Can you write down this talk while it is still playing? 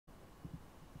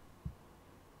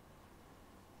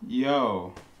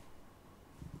Yo,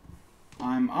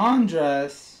 I'm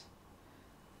Andres.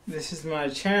 This is my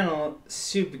channel,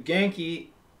 Super Genki,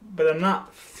 but I'm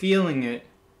not feeling it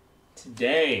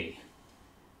today.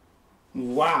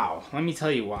 Wow, let me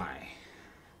tell you why.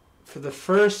 For the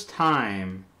first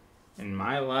time in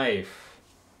my life,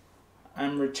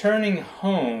 I'm returning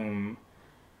home,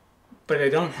 but I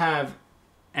don't have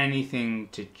anything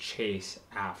to chase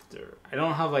after. I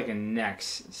don't have like a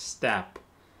next step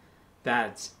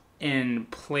that's in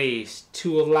place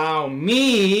to allow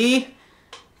me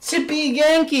to be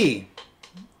Genki.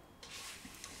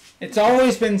 It's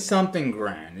always been something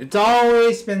grand. It's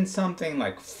always been something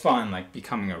like fun, like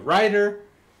becoming a writer,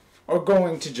 or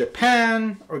going to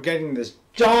Japan, or getting this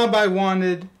job I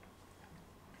wanted.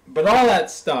 But all that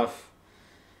stuff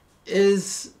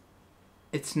it's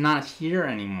not here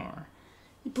anymore.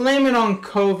 You blame it on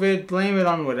COVID, blame it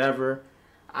on whatever.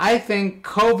 I think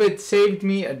COVID saved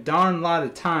me a darn lot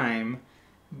of time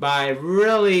by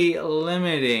really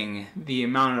limiting the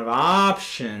amount of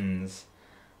options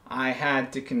I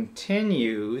had to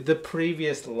continue the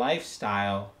previous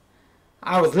lifestyle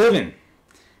I was living.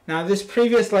 Now, this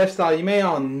previous lifestyle, you may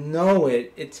all know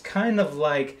it. It's kind of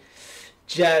like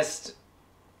just,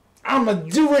 I'm going to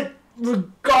do it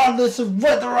regardless of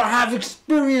whether I have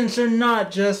experience or not.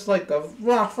 Just like the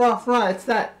rah. It's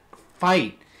that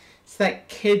fight. It's that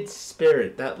kid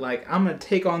spirit that like, I'm going to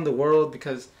take on the world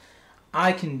because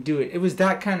I can do it. It was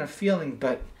that kind of feeling.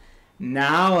 But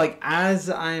now, like, as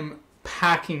I'm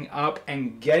packing up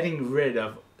and getting rid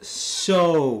of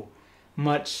so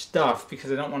much stuff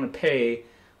because I don't want to pay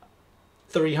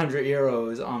 300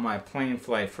 euros on my plane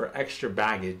flight for extra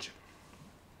baggage,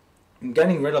 I'm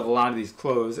getting rid of a lot of these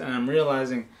clothes, and I'm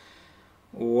realizing,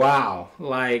 wow,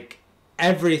 like,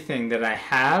 everything that I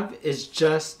have is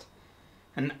just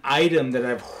an item that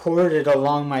I've hoarded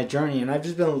along my journey, and I've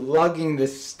just been lugging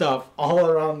this stuff all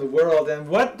around the world. And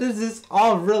what does this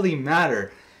all really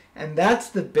matter? And that's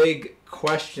the big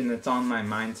question that's on my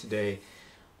mind today.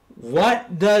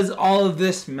 What does all of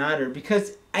this matter?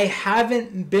 Because I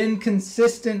haven't been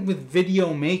consistent with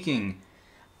video making.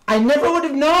 I never would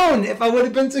have known if I would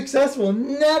have been successful.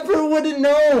 Never would have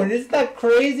known. Isn't that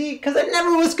crazy? Because I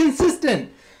never was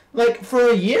consistent. Like, for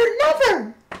a year,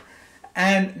 never.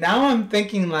 And now I'm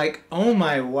thinking like, oh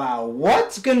my wow,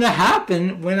 what's going to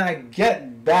happen when I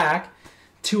get back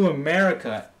to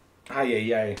America? Ay,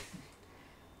 ay, ay.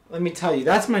 Let me tell you,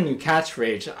 that's my new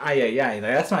catchphrase. Ay, ay, ay.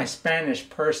 Like, that's my Spanish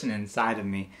person inside of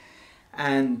me.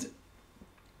 And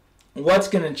what's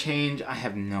going to change? I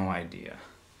have no idea.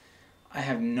 I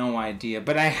have no idea.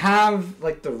 But I have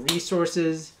like the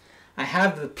resources. I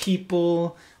have the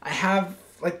people. I have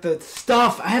like the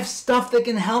stuff. I have stuff that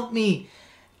can help me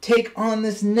take on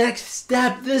this next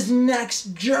step, this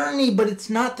next journey. But it's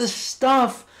not the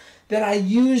stuff that I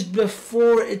used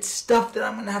before. It's stuff that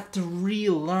I'm going to have to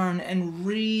relearn and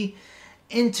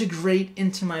reintegrate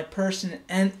into my person.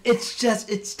 And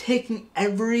it's taking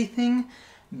everything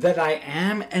that I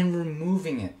am and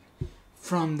removing it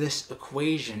from this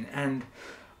equation. And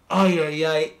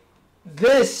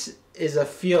this is a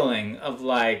feeling of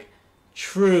like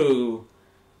true,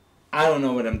 I don't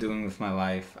know what I'm doing with my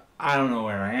life. I don't know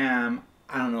where I am.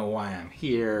 I don't know why I'm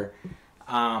here.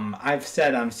 I've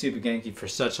said I'm Super Genki for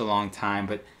such a long time,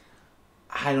 but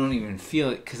I don't even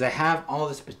feel it because I have all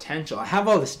this potential. I have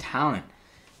all this talent.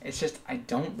 It's just I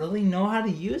don't really know how to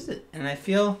use it. And I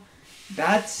feel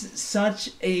that's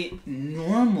such a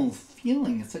normal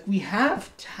feeling. It's like we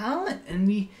have talent and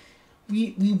we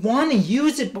want to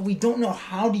use it, but we don't know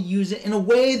how to use it in a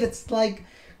way that's like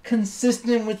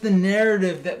consistent with the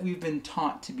narrative that we've been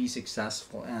taught to be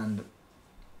successful. And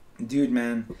dude,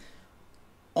 man,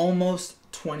 almost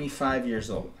 25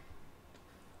 years old.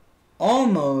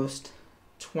 Almost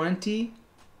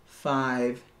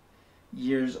 25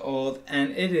 years old, and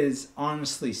it is,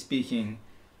 honestly speaking,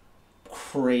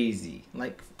 crazy.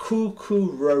 Like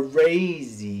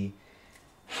crazy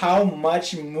how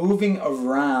much moving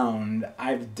around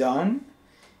I've done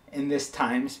in this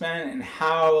time span, and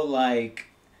how like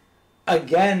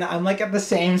again I'm like at the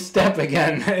same step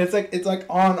again. It's like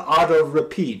on auto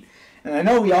repeat. And I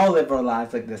know we all live our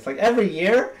lives like this. Like every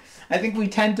year, I think we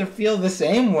tend to feel the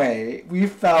same way we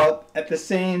felt at the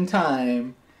same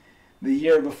time the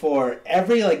year before.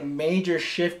 Every like major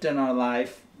shift in our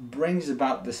life brings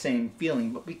about the same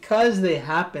feeling. But because they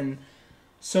happen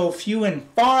so few and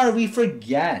far, we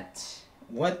forget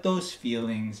what those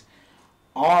feelings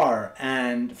are.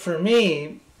 And for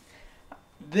me,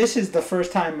 this is the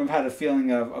first time I've had a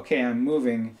feeling of, okay, I'm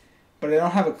moving, but I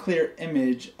don't have a clear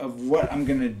image of what I'm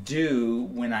going to do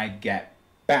when I get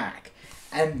back.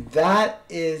 And that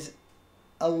is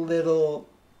a little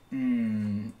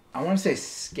I want to say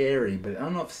scary, but I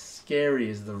don't know if scary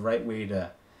is the right way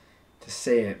to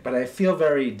say it. But I feel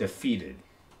very defeated.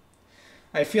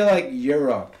 I feel like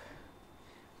Europe,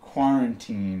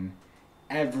 quarantine,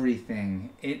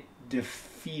 everything, it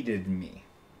defeated me.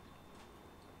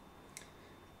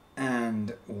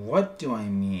 And what do I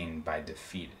mean by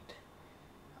defeated?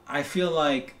 I feel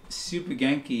like Super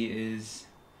Genki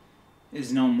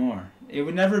is no more. It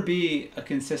would never be a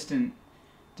consistent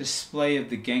display of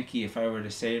the Genki if I were to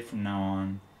say it from now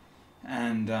on.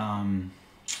 And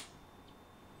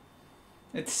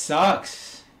it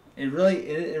sucks. It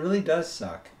really does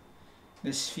suck.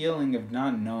 This feeling of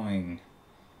not knowing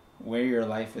where your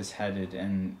life is headed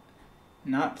and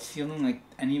not feeling like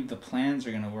any of the plans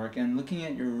are going to work, and looking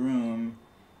at your room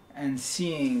and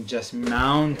seeing just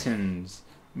mountains.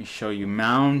 Let me show you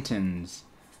mountains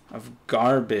of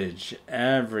garbage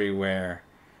everywhere.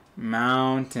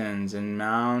 Mountains and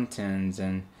mountains,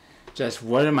 and just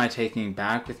what am I taking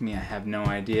back with me? I have no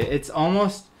idea. It's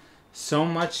almost so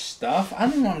much stuff. I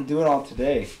don't want to do it all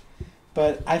today,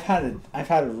 but I've had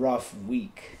a rough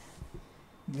week.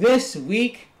 This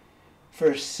week,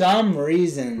 for some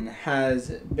reason, has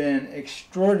been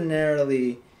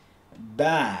extraordinarily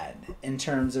bad in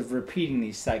terms of repeating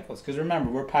these cycles. Because remember,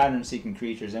 we're pattern-seeking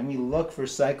creatures, and we look for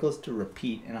cycles to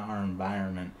repeat in our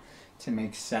environment to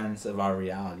make sense of our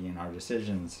reality and our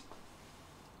decisions.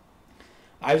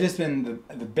 I've just been,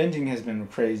 the binging has been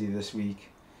crazy this week.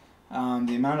 The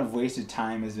amount of wasted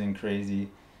time has been crazy.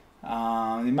 The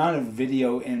amount of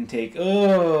video intake,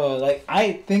 like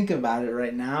I think about it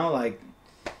right now, like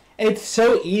it's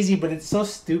so easy, but it's so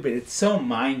stupid. It's so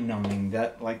mind-numbing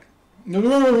that like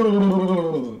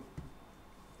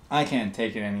I can't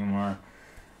take it anymore.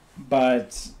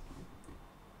 But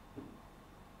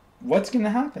what's going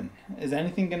to happen? Is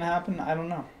anything going to happen? I don't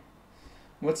know.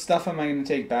 What stuff am I going to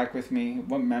take back with me?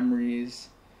 What memories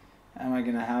am I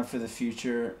going to have for the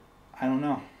future? I don't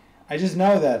know. I just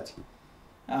know that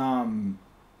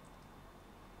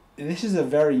this is a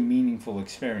very meaningful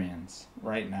experience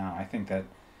right now. I think that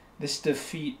this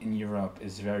defeat in Europe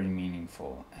is very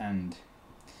meaningful. And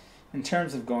in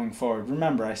terms of going forward,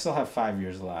 remember, I still have 5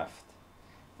 years left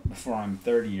before I'm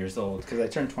 30 years old, because I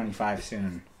turn 25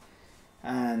 soon.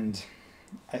 And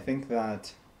I think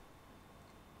that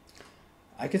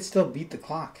I could still beat the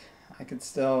clock. I could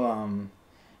still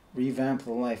revamp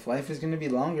the life. Life is going to be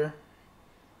longer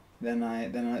than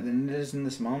it is in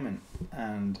this moment.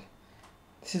 And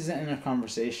this is an inner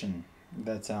conversation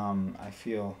that I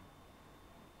feel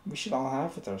we should all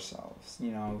have with ourselves. You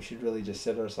know, we should really just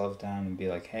sit ourselves down and be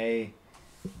like, hey,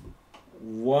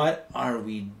 what are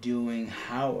we doing?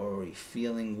 How are we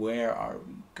feeling? Where are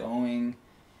we going?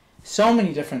 So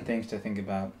many different things to think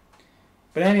about.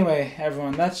 But anyway,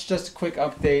 everyone, that's just a quick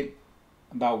update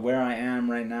about where I am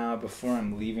right now before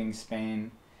I'm leaving Spain.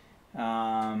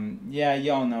 Yeah,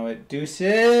 y'all know it.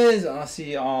 Deuces. I'll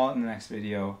see y'all in the next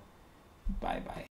video. Bye-bye.